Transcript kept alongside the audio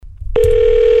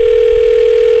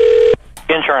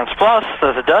Insurance Plus.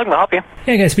 This is Doug. May I help you?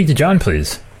 Yeah, can I speak to John,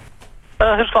 please?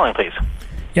 Who's calling, please?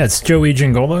 Yeah, it's Joey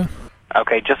Giangola.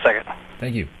 Okay, just a second.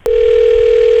 Thank you.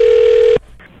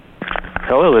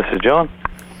 Hello, this is John.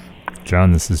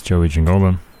 John, this is Joey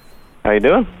Giangola. How you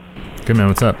doing? Good, man.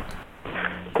 What's up?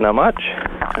 Not much.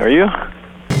 How are you?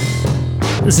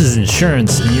 This is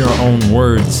insurance in your own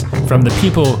words from the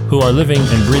people who are living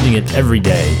and breathing it every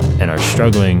day and are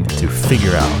struggling to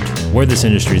figure out where this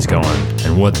industry is going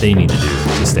and what they need to do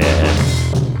to stay ahead.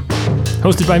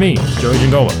 Hosted by me, Joey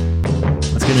Giangola.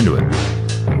 Let's get into it.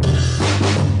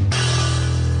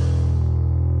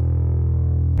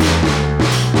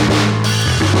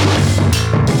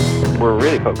 We're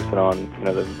really focusing on,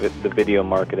 the video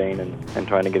marketing and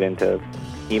trying to get into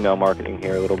email marketing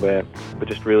here a little bit, but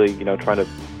just really, trying to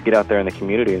get out there in the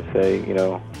community and say,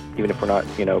 even if we're not,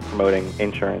 promoting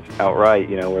insurance outright,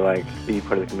 we're like, be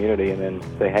part of the community and then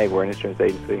say, hey, we're an insurance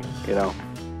agency,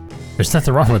 There's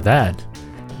nothing wrong with that.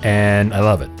 And I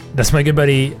love it. That's my good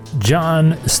buddy,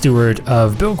 John Stewart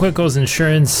of Bill Quickles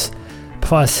Insurance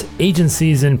Plus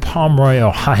Agencies in Pomeroy,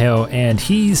 Ohio. And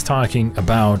he's talking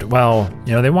about,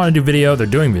 they want to do video. They're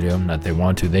doing video. Not they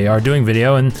want to. They are doing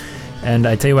video. And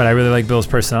I tell you what, I really like Bill's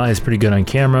personality. He's pretty good on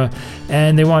camera.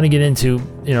 And they want to get into,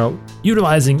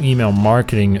 utilizing email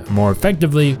marketing more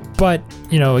effectively. But,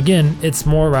 again, it's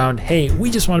more around, hey,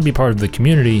 we just want to be part of the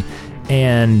community.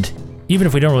 And even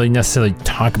if we don't really necessarily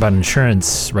talk about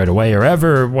insurance right away or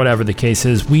ever, whatever the case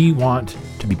is, we want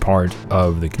to be part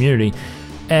of the community.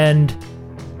 And,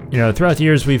 throughout the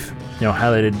years, we've,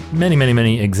 highlighted many, many,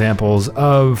 many examples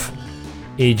of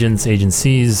agents,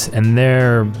 agencies, and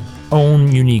their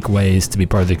own unique ways to be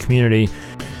part of the community.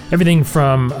 Everything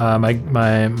from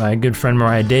my good friend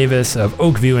Mariah Davis of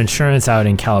Oakview Insurance out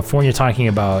in California talking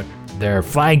about their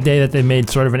Flag Day that they made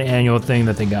sort of an annual thing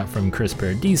that they got from Chris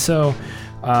Paradiso,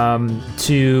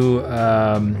 to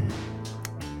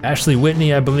Ashley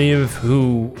Whitney, I believe,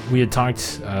 who we had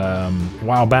talked a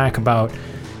while back about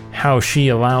how she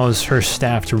allows her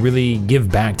staff to really give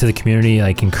back to the community,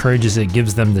 like encourages it,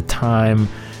 gives them the time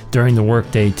during the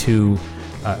workday to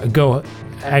go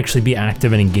actually be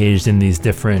active and engaged in these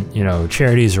different,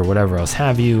 charities or whatever else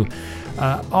have you,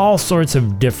 all sorts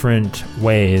of different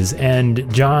ways.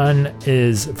 And John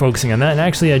is focusing on that. And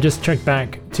actually, I just checked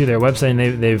back to their website,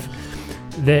 and they've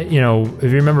if you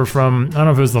remember from, I don't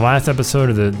know if it was the last episode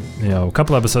or the, a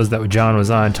couple episodes that John was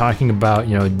on talking about,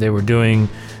 they were doing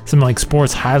some like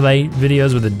sports highlight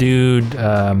videos with a dude.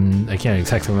 I can't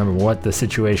exactly remember what the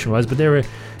situation was, but they were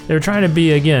trying to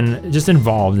be, again, just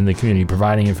involved in the community,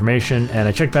 providing information. And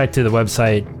I checked back to the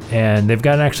website, and they've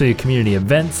got actually a community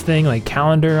events thing, like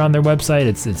calendar on their website.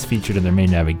 It's featured in their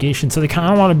main navigation. So they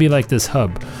kind of want to be like this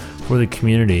hub for the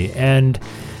community. And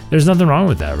there's nothing wrong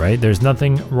with that, right? There's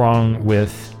nothing wrong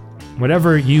with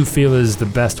whatever you feel is the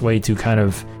best way to kind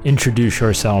of introduce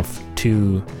yourself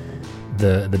to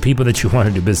the people that you want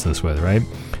to do business with, right?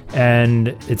 And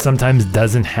it sometimes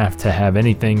doesn't have to have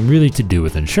anything really to do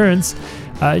with insurance.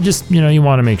 Just, you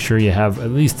want to make sure you have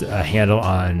at least a handle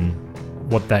on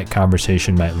what that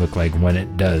conversation might look like when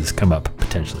it does come up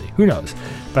potentially. Who knows?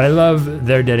 But I love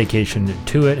their dedication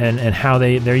to it and how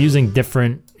they're using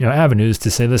different avenues to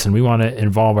say, listen, we want to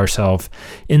involve ourselves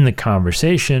in the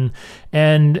conversation.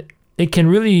 And it can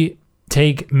really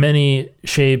take many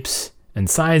shapes and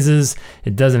sizes.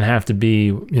 It doesn't have to be,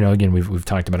 again, we've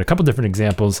talked about a couple different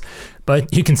examples,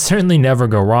 but you can certainly never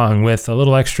go wrong with a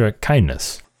little extra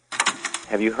kindness.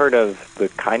 Have you heard of the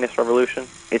Kindness Revolution?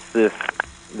 It's this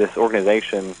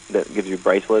organization that gives you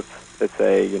bracelets that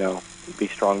say, be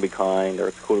strong, be kind, or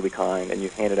it's cool to be kind, and you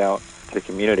hand it out to the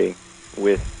community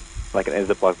with like a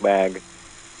Ziploc bag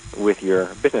with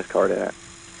your business card in it.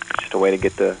 It's just a way to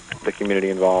get the community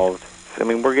involved. I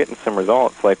mean, we're getting some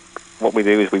results. Like, what we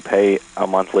do is we pay a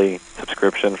monthly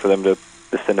subscription for them to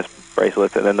send us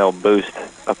bracelets, and then they'll boost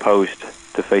a post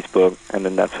to Facebook, and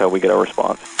then that's how we get our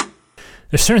response.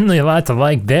 There's certainly a lot to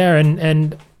like there,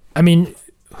 and I mean,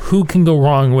 who can go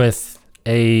wrong with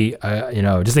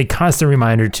just a constant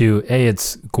reminder to, hey,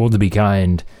 it's cool to be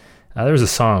kind. There was a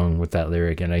song with that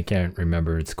lyric, and I can't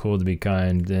remember. It's cool to be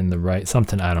kind in the right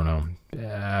something. I don't know.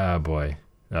 Oh boy.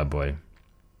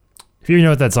 If you know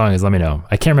what that song is, let me know.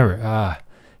 I can't remember.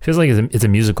 It feels like it's a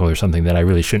musical or something that I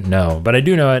really shouldn't know, but I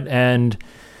do know it, and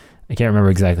I can't remember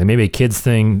exactly. Maybe a kid's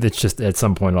thing that's just at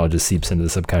some point it all just seeps into the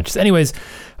subconscious. Anyways,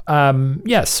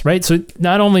 yes, right. So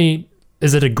not only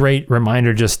is it a great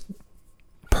reminder just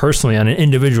personally on an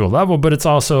individual level, but it's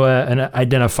also an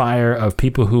identifier of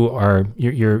people who are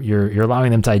you're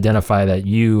allowing them to identify that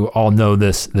you all know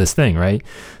this thing, right?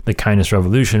 The Kindness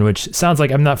Revolution, which sounds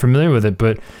like I'm not familiar with it,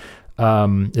 but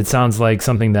It sounds like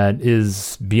something that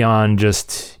is beyond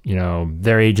just,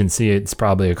 their agency. It's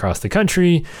probably across the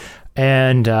country,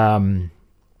 and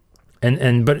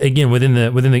but again,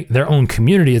 within their own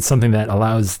community, it's something that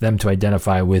allows them to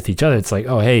identify with each other. It's like,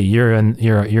 oh, hey, you're on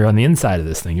the inside of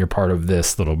this thing. You're part of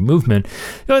this little movement.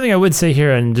 The only thing I would say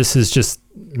here, and this is just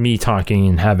me talking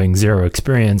and having zero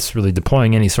experience really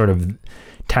deploying any sort of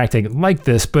tactic like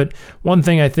this, but one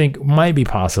thing I think might be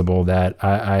possible that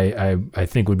I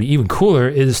think would be even cooler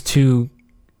is to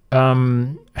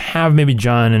have maybe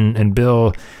John and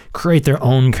Bill create their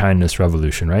own kindness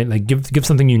revolution, right? Like give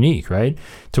something unique, right?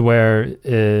 To where,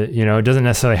 it doesn't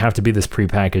necessarily have to be this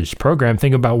prepackaged program.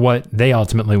 Think about what they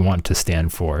ultimately want to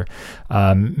stand for.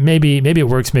 Maybe it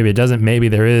works, maybe it doesn't. Maybe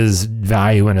there is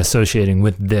value in associating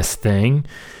with this thing.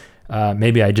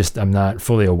 Maybe I'm not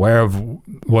fully aware of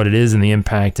what it is and the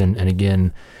impact. And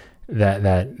again,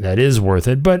 that is worth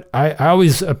it. But I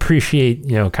always appreciate,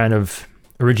 kind of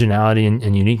originality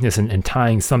and uniqueness and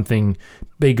tying something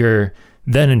bigger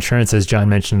than insurance, as John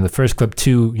mentioned in the first clip,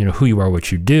 to, who you are,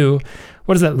 what you do.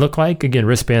 What does that look like? Again,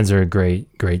 wristbands are a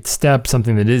great step,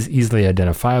 something that is easily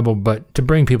identifiable, but to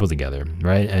bring people together,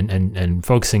 right? And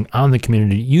focusing on the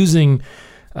community, using,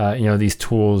 these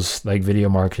tools like video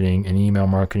marketing and email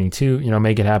marketing to,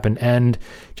 make it happen, and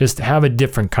just have a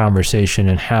different conversation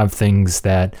and have things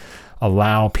that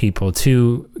allow people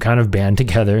to kind of band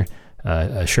together.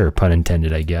 Sure, pun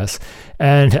intended, I guess.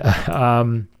 And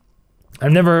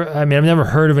I've never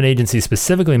heard of an agency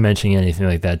specifically mentioning anything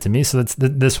like that to me. So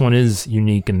this one is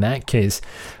unique in that case.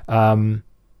 And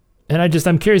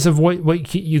I'm curious of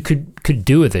what you could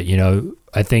do with it.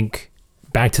 I think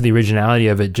back to the originality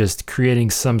of it, just creating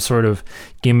some sort of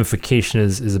gamification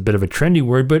is a bit of a trendy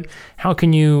word, but how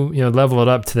can you level it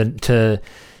up to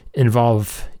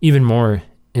involve even more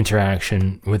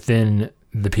interaction within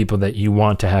the people that you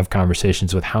want to have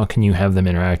conversations with? How can you have them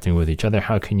interacting with each other?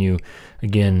 How can you,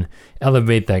 again,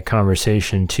 elevate that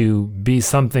conversation to be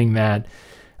something that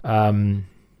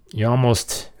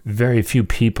almost very few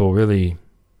people really,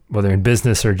 whether in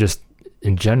business or just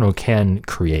in general, can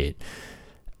create?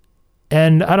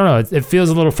 And I don't know, it feels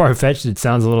a little far-fetched. It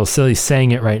sounds a little silly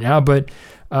saying it right now, but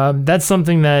that's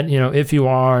something that, if you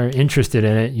are interested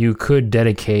in it, you could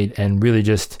dedicate and really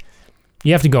just,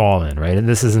 you have to go all in, right? And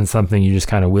this isn't something you just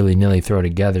kind of willy-nilly throw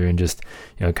together and just,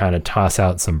 kind of toss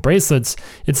out some bracelets.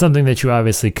 It's something that you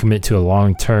obviously commit to a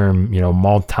long-term,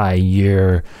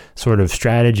 multi-year sort of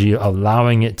strategy,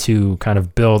 allowing it to kind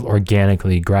of build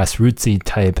organically, grassrootsy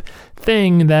type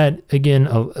thing that, again,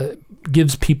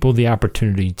 gives people the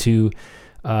opportunity to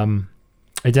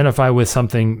identify with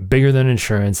something bigger than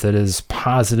insurance, that is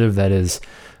positive, that is,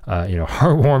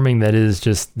 heartwarming, that is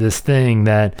just this thing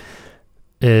that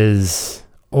is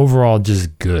overall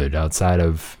just good outside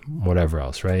of whatever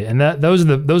else, right? And those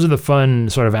are the fun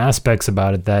sort of aspects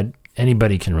about it that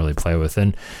anybody can really play with.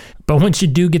 But once you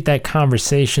do get that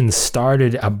conversation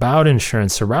started about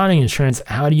insurance, surrounding insurance,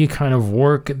 how do you kind of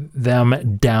work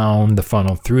them down the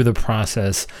funnel through the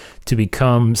process to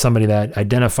become somebody that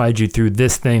identified you through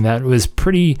this thing that was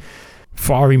pretty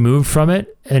far removed from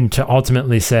it, and to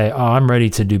ultimately say, oh, I'm ready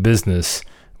to do business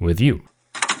with you?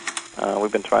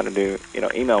 We've been trying to do,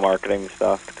 email marketing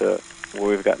stuff to where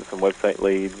we've gotten some website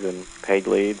leads and paid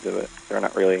leads, but they're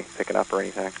not really picking up or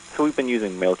anything. So we've been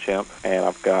using MailChimp, and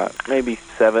I've got maybe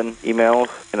 7 emails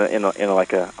in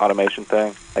like a automation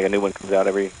thing. Like a new one comes out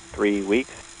every 3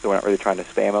 weeks. So we're not really trying to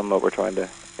spam them, but we're trying to,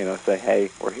 say, hey,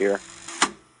 we're here.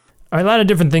 All right, a lot of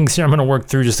different things here. I'm going to work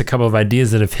through just a couple of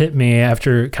ideas that have hit me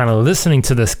after kind of listening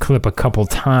to this clip a couple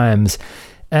times.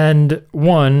 And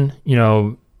one,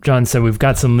 John said we've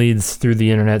got some leads through the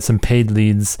internet, some paid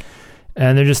leads,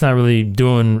 and they're just not really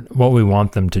doing what we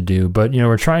want them to do. But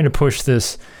we're trying to push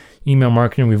this email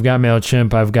marketing. We've got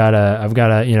MailChimp. I've got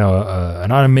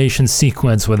an automation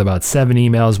sequence with about 7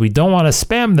 emails. We don't want to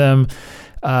spam them,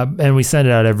 and we send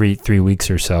it out every 3 weeks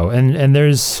or so. And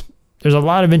there's a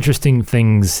lot of interesting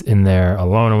things in there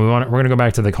alone. And we're going to go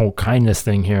back to the whole kindness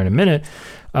thing here in a minute.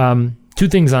 2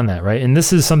 things on that, right? And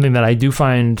this is something that I do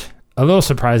find a little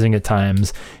surprising at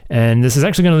times, and this is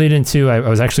actually going to lead into,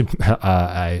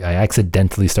 I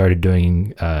accidentally started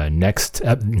doing next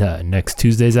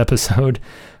Tuesday's episode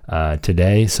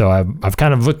today, so I've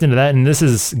kind of looked into that, and this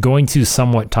is going to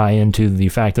somewhat tie into the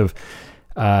fact of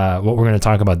what we're going to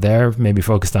talk about there, maybe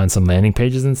focused on some landing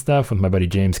pages and stuff with my buddy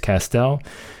James Castell.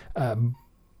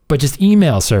 But just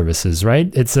email services,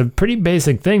 right? It's a pretty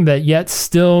basic thing that yet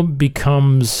still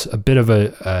becomes a bit of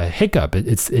a hiccup.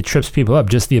 It trips people up,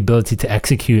 just the ability to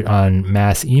execute on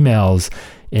mass emails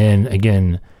in,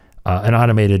 again, an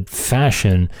automated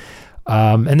fashion.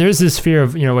 And there's this fear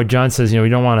of, what John says, we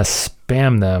don't want to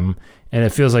spam them. And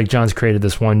it feels like John's created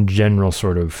this one general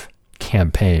sort of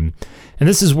campaign. And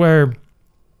this is where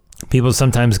people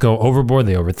sometimes go overboard.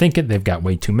 They overthink it. They've got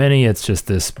way too many. It's just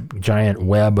this giant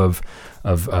web of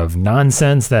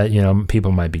nonsense that,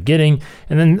 people might be getting.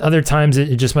 And then other times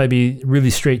it just might be really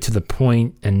straight to the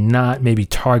point and not maybe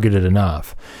targeted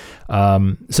enough.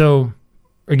 So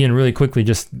again, really quickly,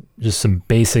 just some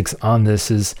basics on this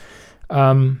is,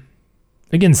 again,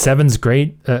 7's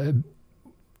great.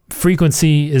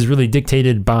 Frequency is really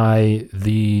dictated by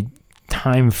the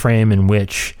time frame in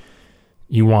which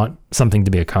you want something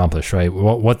to be accomplished, right?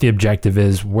 What the objective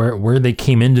is, where they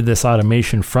came into this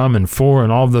automation from and for,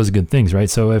 and all of those good things, right?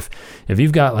 So if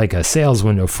you've got like a sales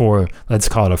window for, let's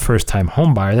call it a first-time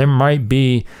home buyer, there might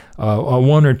be a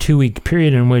 1 or 2 week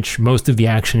period in which most of the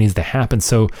action needs to happen.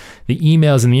 So the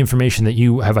emails and the information that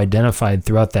you have identified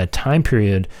throughout that time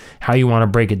period, how you want to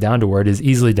break it down to where it is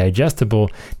easily digestible,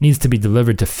 needs to be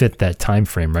delivered to fit that time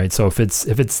frame, right? So if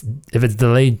it's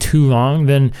delayed too long,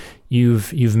 then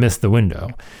you've missed the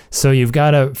window. So you've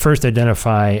got to first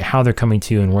identify how they're coming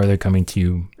to you and where they're coming to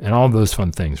you and all those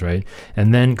fun things, right?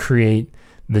 And then create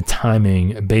the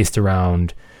timing based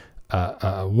around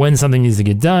when something needs to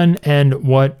get done and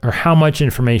what or how much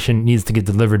information needs to get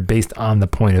delivered based on the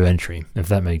point of entry, if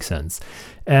that makes sense.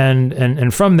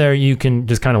 And from there, you can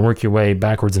just kind of work your way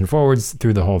backwards and forwards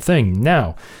through the whole thing.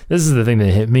 Now, this is the thing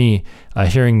that hit me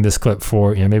hearing this clip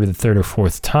for maybe the third or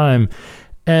fourth time.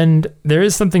 And there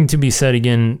is something to be said,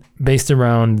 again, based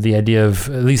around the idea of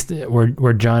at least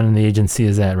where John and the agency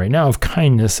is at right now, of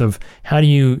kindness, of how do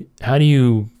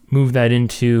you move that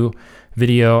into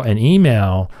video and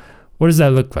email. What does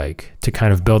that look like to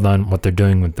kind of build on what they're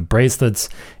doing with the bracelets?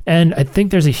 And I think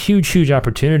there's a huge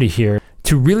opportunity here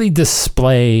to really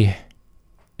display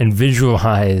and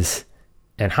visualize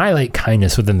and highlight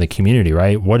kindness within the community,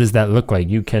 right? What does that look like?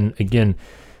 You can, again,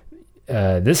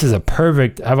 this is a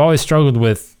perfect, I've always struggled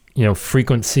with,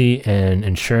 frequency and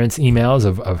insurance emails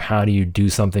of how do you do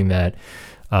something that,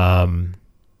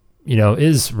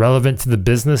 is relevant to the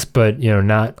business, but,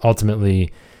 not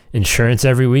ultimately insurance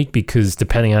every week, because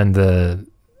depending on the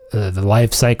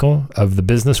life cycle of the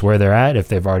business, where they're at, if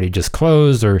they've already just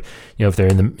closed or, if they're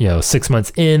in the, 6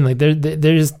 months in, like they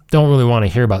just don't really want to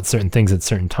hear about certain things at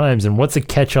certain times. And what's a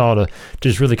catch-all to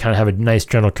just really kind of have a nice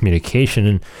general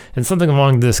communication and something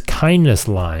along this kindness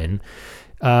line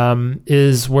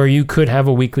is where you could have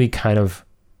a weekly kind of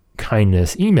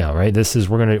kindness email, right? This is,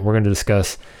 we're going to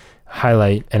discuss,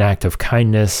 highlight an act of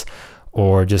kindness,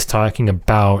 or just talking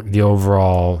about the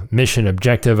overall mission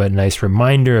objective, a nice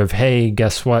reminder of, hey,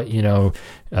 guess what, no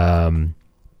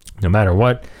matter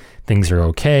what, things are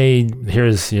okay.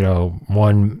 Here's,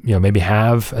 one, maybe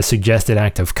have a suggested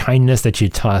act of kindness that you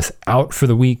toss out for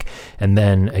the week, and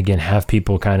then again, have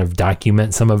people kind of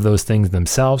document some of those things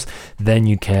themselves. Then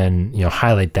you can,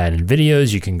 highlight that in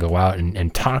videos. You can go out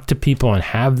and talk to people and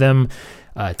have them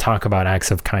talk about acts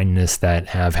of kindness that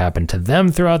have happened to them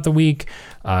throughout the week.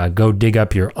 Go dig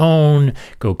up your own,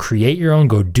 go create your own,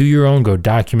 go do your own, go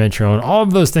document your own, all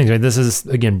of those things, right? This is,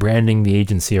 again, branding the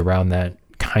agency around that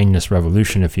kindness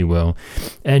revolution, if you will,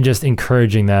 and just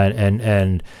encouraging that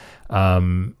and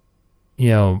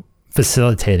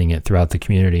facilitating it throughout the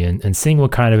community and seeing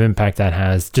what kind of impact that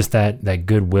has, just that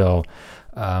goodwill.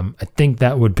 I think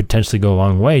that would potentially go a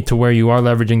long way to where you are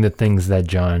leveraging the things that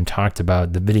John talked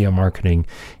about, the video marketing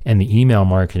and the email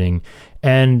marketing.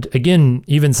 And again,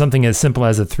 even something as simple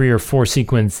as a 3 or 4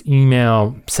 sequence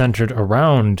email centered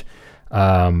around,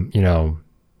 the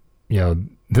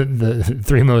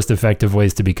 3 most effective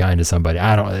ways to be kind to somebody.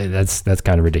 That's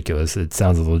kind of ridiculous. It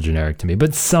sounds a little generic to me,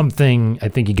 but something, I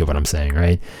think you get what I'm saying,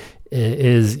 right?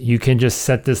 Is you can just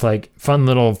set this like fun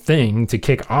little thing to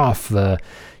kick off the,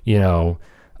 to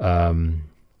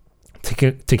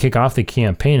kick off the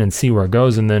campaign and see where it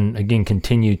goes, and then again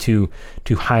continue to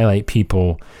highlight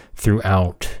people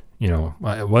throughout,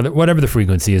 whatever the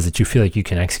frequency is that you feel like you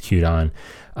can execute on.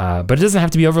 But it doesn't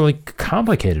have to be overly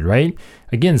complicated, right?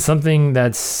 Again, something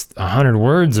that's 100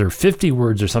 words or 50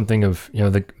 words or something of,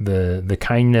 the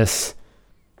kindness,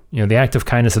 the act of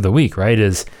kindness of the week, right?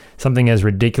 Is something as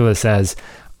ridiculous as,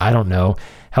 I don't know,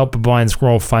 help a blind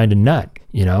squirrel find a nut,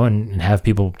 and have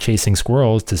people chasing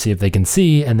squirrels to see if they can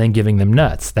see and then giving them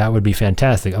nuts. That would be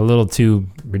fantastic. A little too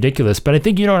ridiculous, but I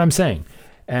think you know what I'm saying.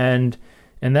 And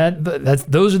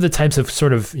those are the types of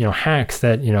sort of, hacks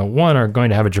that, one, are going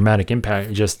to have a dramatic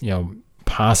impact just,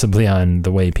 possibly on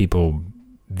the way people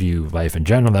view life in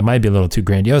general. That might be a little too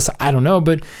grandiose. I don't know,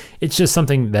 but it's just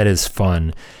something that is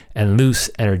fun and loose,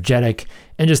 energetic,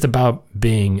 and just about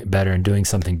being better and doing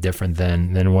something different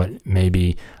than what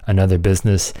maybe another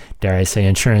business, dare I say,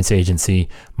 insurance agency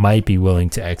might be willing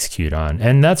to execute on.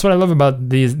 And that's what I love about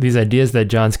these ideas that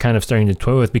John's kind of starting to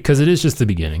toy with, because it is just the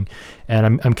beginning.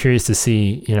 And I'm curious to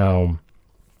see,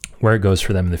 where it goes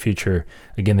for them in the future.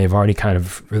 Again, they've already kind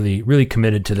of really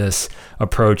committed to this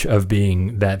approach of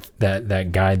being that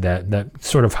guide, that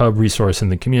sort of hub resource in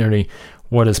the community.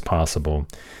 What is possible?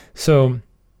 So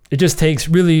it just takes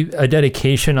really a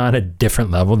dedication on a different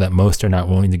level that most are not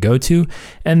willing to go to,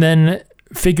 and then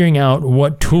figuring out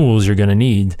what tools you're going to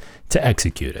need to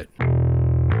execute it.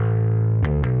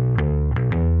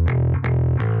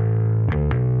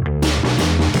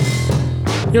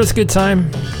 It's a good time.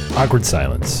 Awkward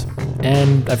silence.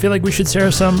 And I feel like we should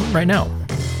share some right now,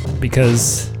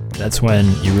 because that's when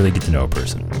you really get to know a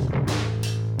person.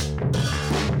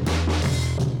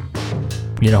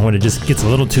 When it just gets a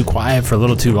little too quiet for a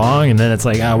little too long, and then it's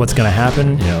like, what's going to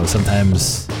happen?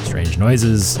 Sometimes strange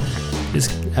noises. Just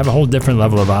have a whole different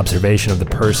level of observation of the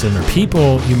person or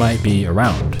people you might be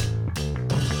around.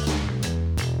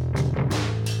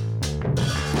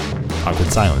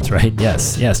 Awkward silence, right?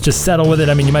 Yes. Just settle with it.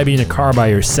 You might be in a car by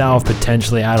yourself,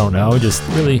 potentially. I don't know. Just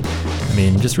really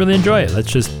enjoy it.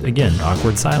 Let's just, again,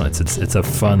 awkward silence. It's a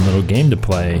fun little game to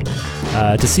play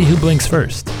to see who blinks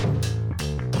first.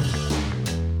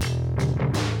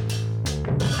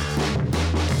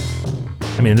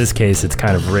 In this case, it's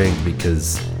kind of rigged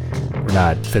because we're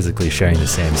not physically sharing the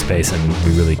same space and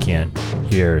we really can't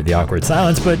hear the awkward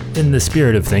silence, but in the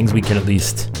spirit of things, we can at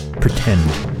least pretend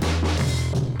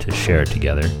to share it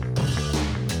together.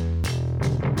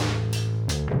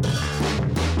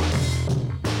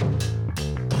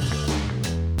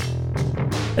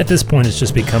 At this point, it's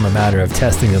just become a matter of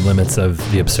testing the limits of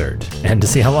the absurd and to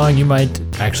see how long you might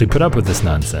actually put up with this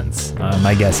nonsense.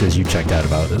 My guess is you checked out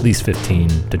about at least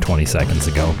 15 to 20 seconds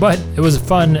ago, but it was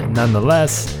fun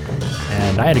nonetheless,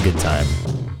 and I had a good time.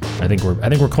 I think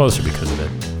we're closer because of it.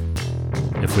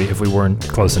 If we weren't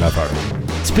close enough already.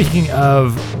 Speaking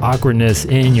of awkwardness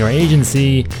in your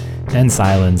agency and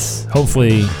silence,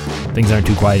 hopefully things aren't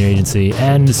too quiet in your agency,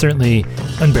 and certainly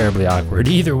unbearably awkward.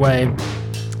 Either way,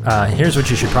 here's what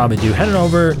you should probably do. Head on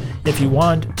over if you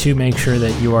want to make sure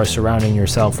that you are surrounding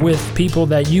yourself with people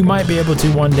that you might be able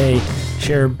to one day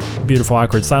share beautiful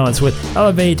awkward silence with.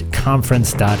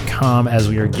 ElevateConference.com, as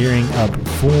we are gearing up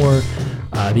for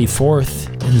the fourth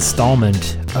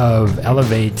installment of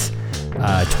Elevate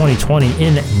 2020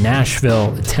 in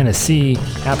Nashville, Tennessee,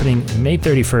 happening May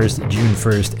 31st, June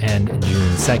 1st, and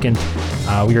June 2nd.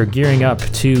 We are gearing up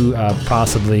to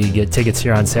possibly get tickets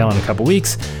here on sale in a couple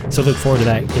weeks, so look forward to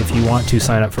that. If you want to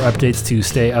sign up for updates to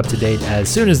stay up to date as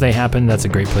soon as they happen, that's a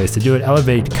great place to do it.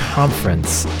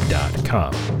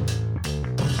 ElevateConference.com.